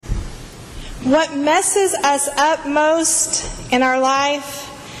What messes us up most in our life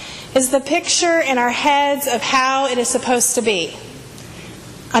is the picture in our heads of how it is supposed to be.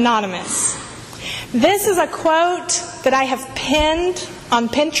 Anonymous. This is a quote that I have pinned on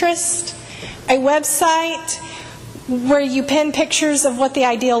Pinterest, a website where you pin pictures of what the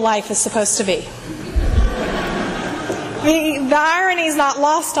ideal life is supposed to be. The irony is not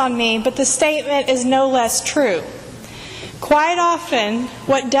lost on me, but the statement is no less true. Quite often,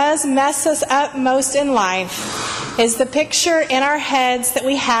 what does mess us up most in life is the picture in our heads that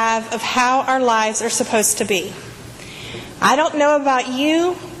we have of how our lives are supposed to be. I don't know about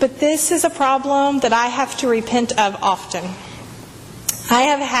you, but this is a problem that I have to repent of often. I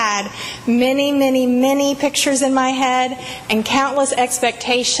have had many pictures in my head and countless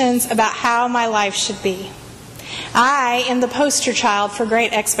expectations about how my life should be. I am the poster child for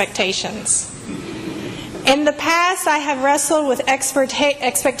great expectations. In the past, I have wrestled with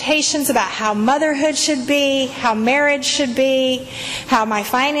expectations about how motherhood should be, how marriage should be, how my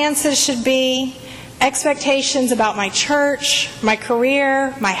finances should be, expectations about my church, my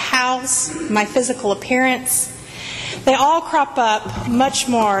career, my house, my physical appearance. They all crop up much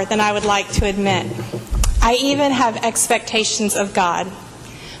more than I would like to admit. I even have expectations of God.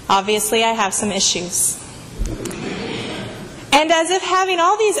 Obviously, I have some issues. And as if having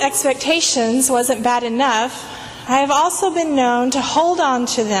all these expectations wasn't bad enough, I have also been known to hold on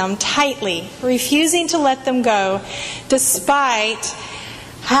to them tightly, refusing to let them go, despite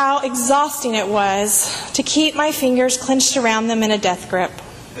how exhausting it was to keep my fingers clenched around them in a death grip.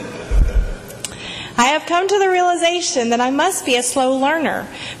 I have come to the realization that I must be a slow learner,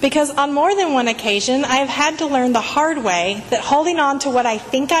 because on more than one occasion I have had to learn the hard way that holding on to what I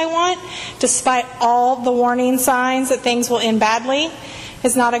think I want, despite all the warning signs that things will end badly,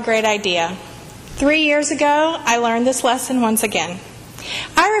 is not a great idea. 3 years ago, I learned this lesson once again.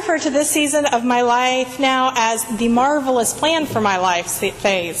 I refer to this season of my life now as the marvelous plan for my life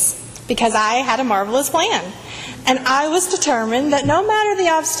phase, because I had a marvelous plan. And I was determined that no matter the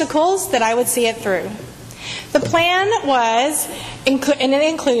obstacles, that I would see it through. The plan was, and it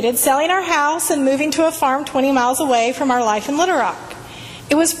included, selling our house and moving to a farm 20 miles away from our life in Little Rock.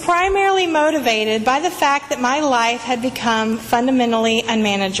 It was primarily motivated by the fact that my life had become fundamentally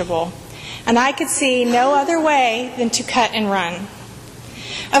unmanageable, and I could see no other way than to cut and run.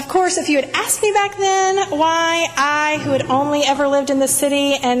 Of course, if you had asked me back then why I, who had only ever lived in the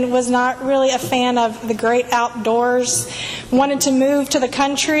city and was not really a fan of the great outdoors, wanted to move to the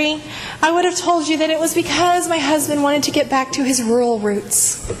country, I would have told you that it was because my husband wanted to get back to his rural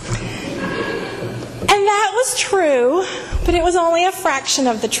roots. And that was true, but it was only a fraction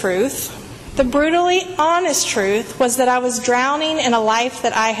of the truth. The brutally honest truth was that I was drowning in a life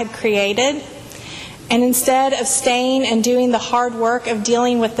that I had created. And instead of staying and doing the hard work of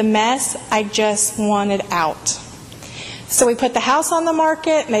dealing with the mess, I just wanted out. So we put the house on the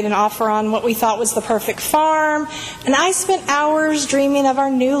market, made an offer on what we thought was the perfect farm, and I spent hours dreaming of our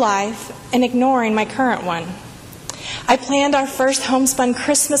new life and ignoring my current one. I planned our first homespun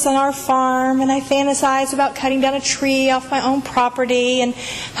Christmas on our farm, and I fantasized about cutting down a tree off my own property and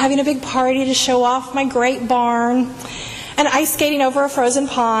having a big party to show off my great barn, and ice skating over a frozen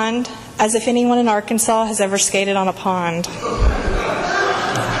pond, as if anyone in Arkansas has ever skated on a pond.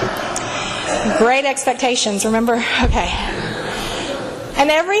 Great expectations, remember? Okay.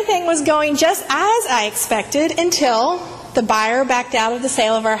 And everything was going just as I expected until the buyer backed out of the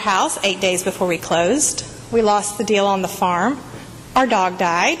sale of our house 8 days before we closed. We lost the deal on the farm. Our dog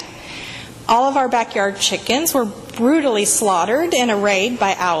died. All of our backyard chickens were brutally slaughtered in a raid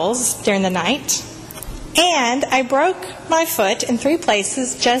by owls during the night. And I broke my foot in 3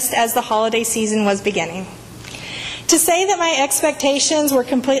 places just as the holiday season was beginning. To say that my expectations were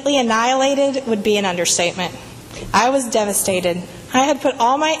completely annihilated would be an understatement. I was devastated. I had put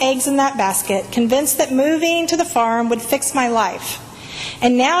all my eggs in that basket, convinced that moving to the farm would fix my life.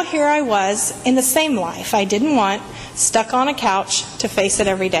 And now here I was in the same life I didn't want, stuck on a couch to face it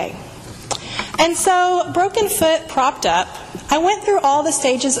every day. And so, broken foot propped up, I went through all the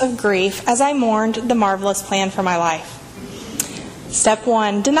stages of grief as I mourned the marvelous plan for my life. Step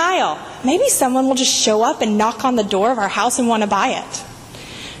 1, denial. Maybe someone will just show up and knock on the door of our house and want to buy it.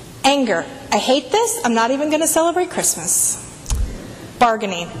 Anger. I hate this. I'm not even going to celebrate Christmas.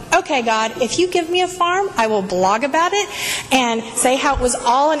 Bargaining. Okay, God, if you give me a farm, I will blog about it and say how it was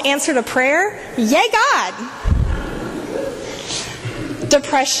all an answer to prayer. Yay, God!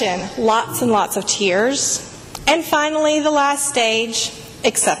 Depression, lots and lots of tears. And finally, the last stage,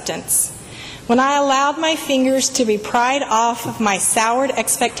 acceptance. When I allowed my fingers to be pried off of my soured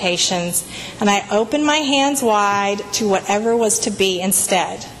expectations and I opened my hands wide to whatever was to be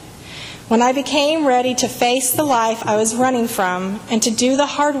instead. when I became ready to face the life I was running from and to do the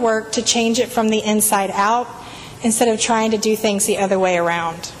hard work to change it from the inside out instead of trying to do things the other way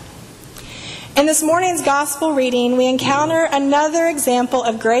around. In this morning's gospel reading, we encounter another example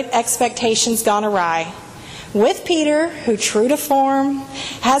of great expectations gone awry. With Peter, who, true to form,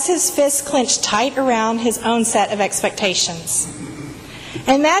 has his fists clenched tight around his own set of expectations.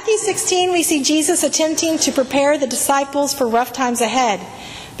 In Matthew 16, we see Jesus attempting to prepare the disciples for rough times ahead.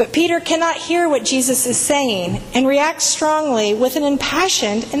 But Peter cannot hear what Jesus is saying and reacts strongly with an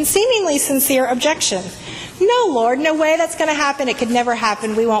impassioned and seemingly sincere objection. No, Lord, no way that's going to happen. It could never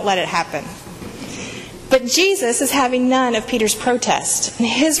happen. We won't let it happen. But Jesus is having none of Peter's protest, and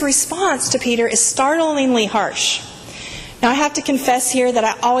his response to Peter is startlingly harsh. Now, I have to confess here that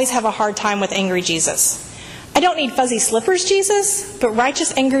I always have a hard time with angry Jesus. I don't need fuzzy slippers Jesus, but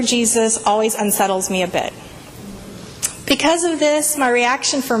righteous anger Jesus always unsettles me a bit. Because of this, my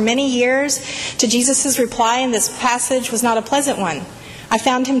reaction for many years to Jesus' reply in this passage was not a pleasant one. I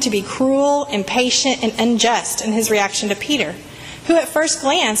found him to be cruel, impatient, and unjust in his reaction to Peter, who at first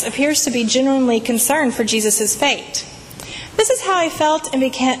glance appears to be genuinely concerned for Jesus' fate. This is how I felt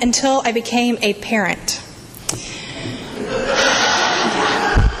until I became a parent.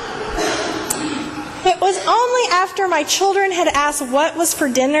 It was only after my children had asked what was for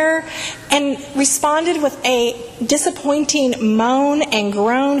dinner and responded with a disappointing moan and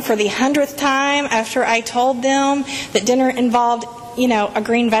groan for the 100th time after I told them that dinner involved a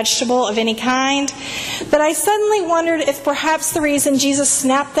green vegetable of any kind, that I suddenly wondered if perhaps the reason Jesus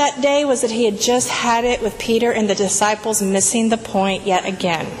snapped that day was that he had just had it with Peter and the disciples missing the point yet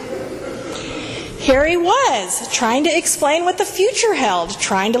again. Here he was, trying to explain what the future held,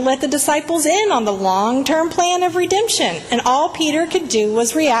 trying to let the disciples in on the long-term plan of redemption, and all Peter could do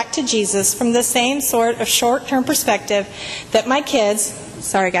was react to Jesus from the same sort of short-term perspective that my kids,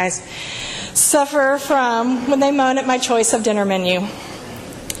 sorry guys, suffer from when they moan at my choice of dinner menu.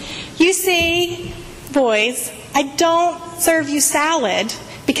 You see, boys, I don't serve you salad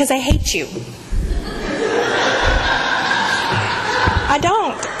because I hate you. I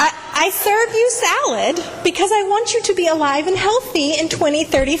don't. I serve you salad because I want you to be alive and healthy in 20,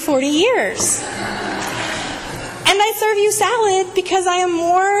 30, 40 years. And I serve you salad because I am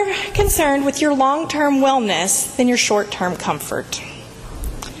more concerned with your long-term wellness than your short-term comfort.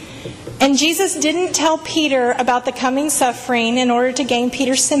 And Jesus didn't tell Peter about the coming suffering in order to gain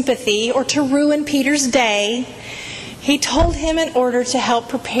Peter's sympathy or to ruin Peter's day. He told him in order to help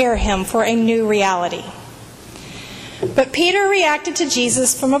prepare him for a new reality. But Peter reacted to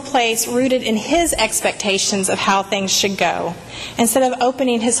Jesus from a place rooted in his expectations of how things should go, instead of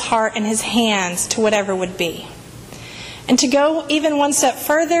opening his heart and his hands to whatever would be. And to go even one step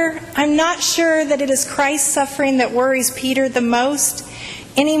further, I'm not sure that it is Christ's suffering that worries Peter the most,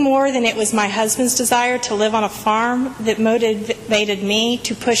 any more than it was my husband's desire to live on a farm that motivated me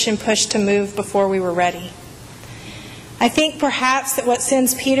to push and push to move before we were ready. I think perhaps that what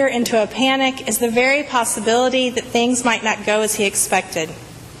sends Peter into a panic is the very possibility that things might not go as he expected.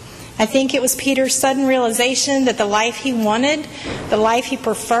 I think it was Peter's sudden realization that the life he wanted, the life he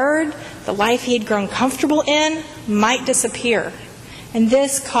preferred, the life he had grown comfortable in, might disappear. And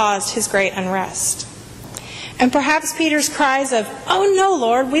this caused his great unrest. And perhaps Peter's cries of, "Oh no,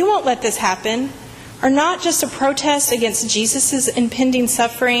 Lord, we won't let this happen," are not just a protest against Jesus' impending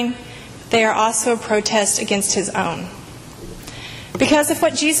suffering, they are also a protest against his own. Because if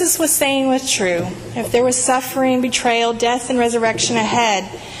what Jesus was saying was true, if there was suffering, betrayal, death, and resurrection ahead,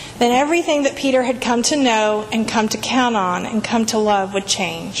 then everything that Peter had come to know and come to count on and come to love would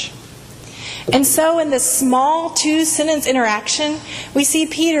change. And so in this small two-sentence interaction, we see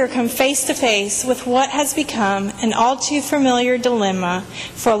Peter come face to face with what has become an all too familiar dilemma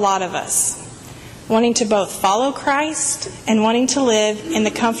for a lot of us, wanting to both follow Christ and wanting to live in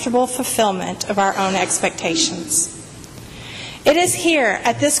the comfortable fulfillment of our own expectations. It is here,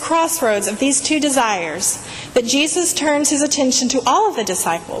 at this crossroads of these two desires, that Jesus turns his attention to all of the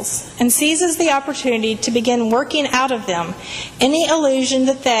disciples and seizes the opportunity to begin working out of them any illusion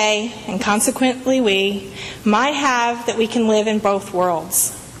that they, and consequently we, might have that we can live in both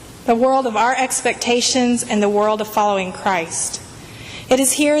worlds, the world of our expectations and the world of following Christ. It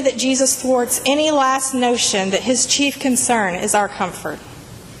is here that Jesus thwarts any last notion that his chief concern is our comfort.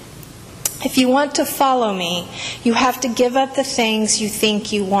 If you want to follow me, you have to give up the things you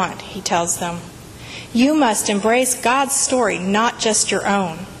think you want, he tells them. You must embrace God's story, not just your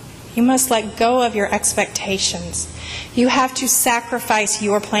own. You must let go of your expectations. You have to sacrifice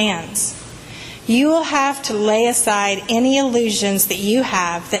your plans. You will have to lay aside any illusions that you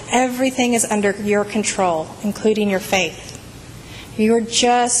have that everything is under your control, including your faith. You're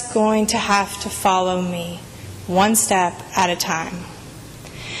just going to have to follow me, one step at a time.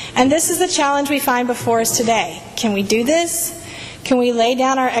 And this is the challenge we find before us today. Can we do this? Can we lay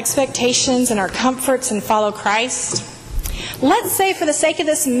down our expectations and our comforts and follow Christ? Let's say for the sake of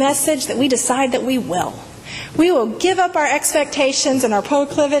this message that we decide that we will. We will give up our expectations and our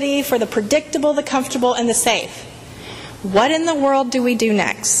proclivity for the predictable, the comfortable, and the safe. What in the world do we do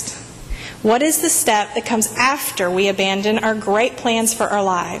next? What is the step that comes after we abandon our great plans for our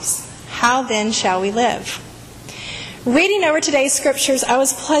lives? How then shall we live? Reading over today's scriptures, I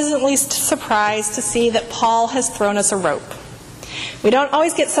was pleasantly surprised to see that Paul has thrown us a rope. We don't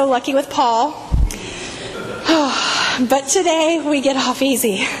always get so lucky with Paul, but today we get off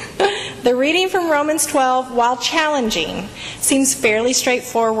easy. The reading from Romans 12, while challenging, seems fairly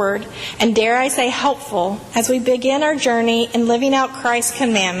straightforward and, dare I say, helpful as we begin our journey in living out Christ's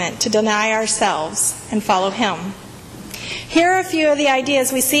commandment to deny ourselves and follow Him. Here are a few of the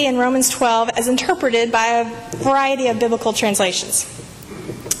ideas we see in Romans 12 as interpreted by a variety of biblical translations.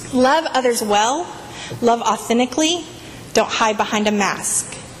 Love others well, love authentically, don't hide behind a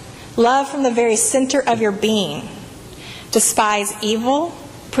mask. Love from the very center of your being. Despise evil,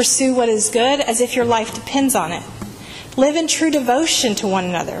 pursue what is good as if your life depends on it. Live in true devotion to one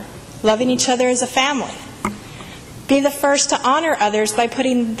another, loving each other as a family. Be the first to honor others by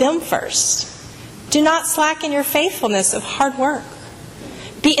putting them first. Do not slacken your faithfulness of hard work.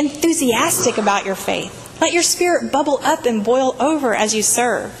 Be enthusiastic about your faith. Let your spirit bubble up and boil over as you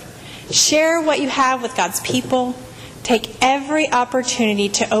serve. Share what you have with God's people. Take every opportunity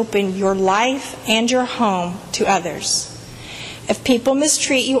to open your life and your home to others. If people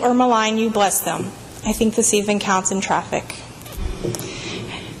mistreat you or malign you, bless them. I think this even counts in traffic.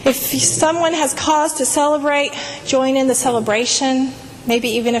 If someone has cause to celebrate, join in the celebration, maybe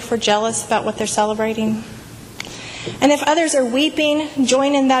even if we're jealous about what they're celebrating. And if others are weeping,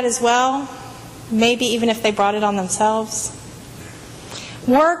 join in that as well, maybe even if they brought it on themselves.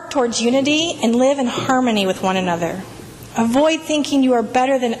 Work towards unity and live in harmony with one another. Avoid thinking you are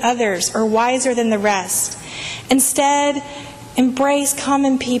better than others or wiser than the rest. Instead, embrace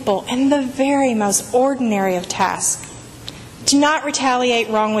common people in the very most ordinary of tasks. Do not retaliate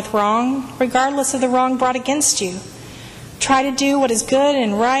wrong with wrong, regardless of the wrong brought against you. Try to do what is good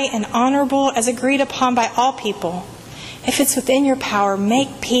and right and honorable as agreed upon by all people. If it's within your power,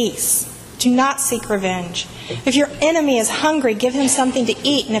 make peace. Do not seek revenge. If your enemy is hungry, give him something to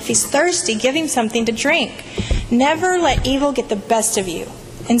eat. And if he's thirsty, give him something to drink. Never let evil get the best of you.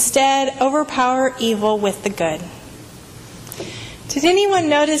 Instead, overpower evil with the good. Did anyone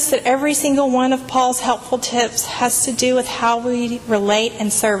notice that every single one of Paul's helpful tips has to do with how we relate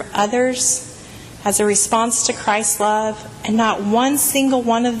and serve others as a response to Christ's love? And not one single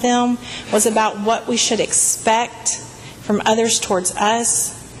one of them was about what we should expect from others towards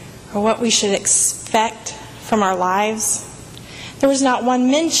us or what we should expect from our lives. There was not one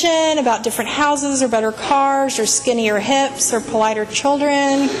mention about different houses or better cars or skinnier hips or politer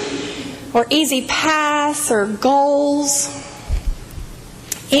children or easy paths or goals.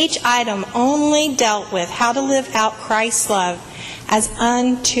 Each item only dealt with how to live out Christ's love as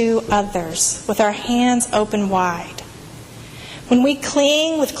unto others, with our hands open wide. When we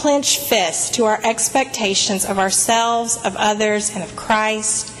cling with clenched fists to our expectations of ourselves, of others, and of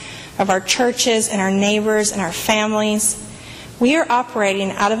Christ, of our churches and our neighbors and our families, we are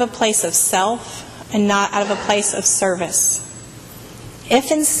operating out of a place of self and not out of a place of service.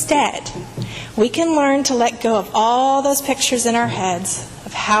 If instead we can learn to let go of all those pictures in our heads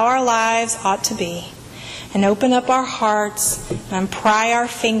of how our lives ought to be, and open up our hearts, and unpry our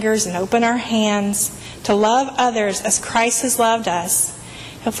fingers and open our hands to love others as Christ has loved us,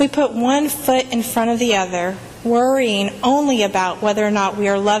 if we put one foot in front of the other, worrying only about whether or not we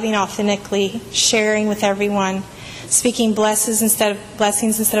are loving authentically, sharing with everyone, speaking blessings instead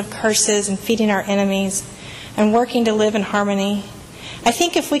of curses, and feeding our enemies, and working to live in harmony, I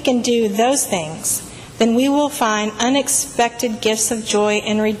think if we can do those things, then we will find unexpected gifts of joy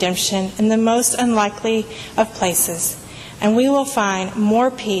and redemption in the most unlikely of places. And we will find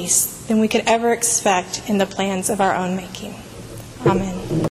more peace than we could ever expect in the plans of our own making. Amen.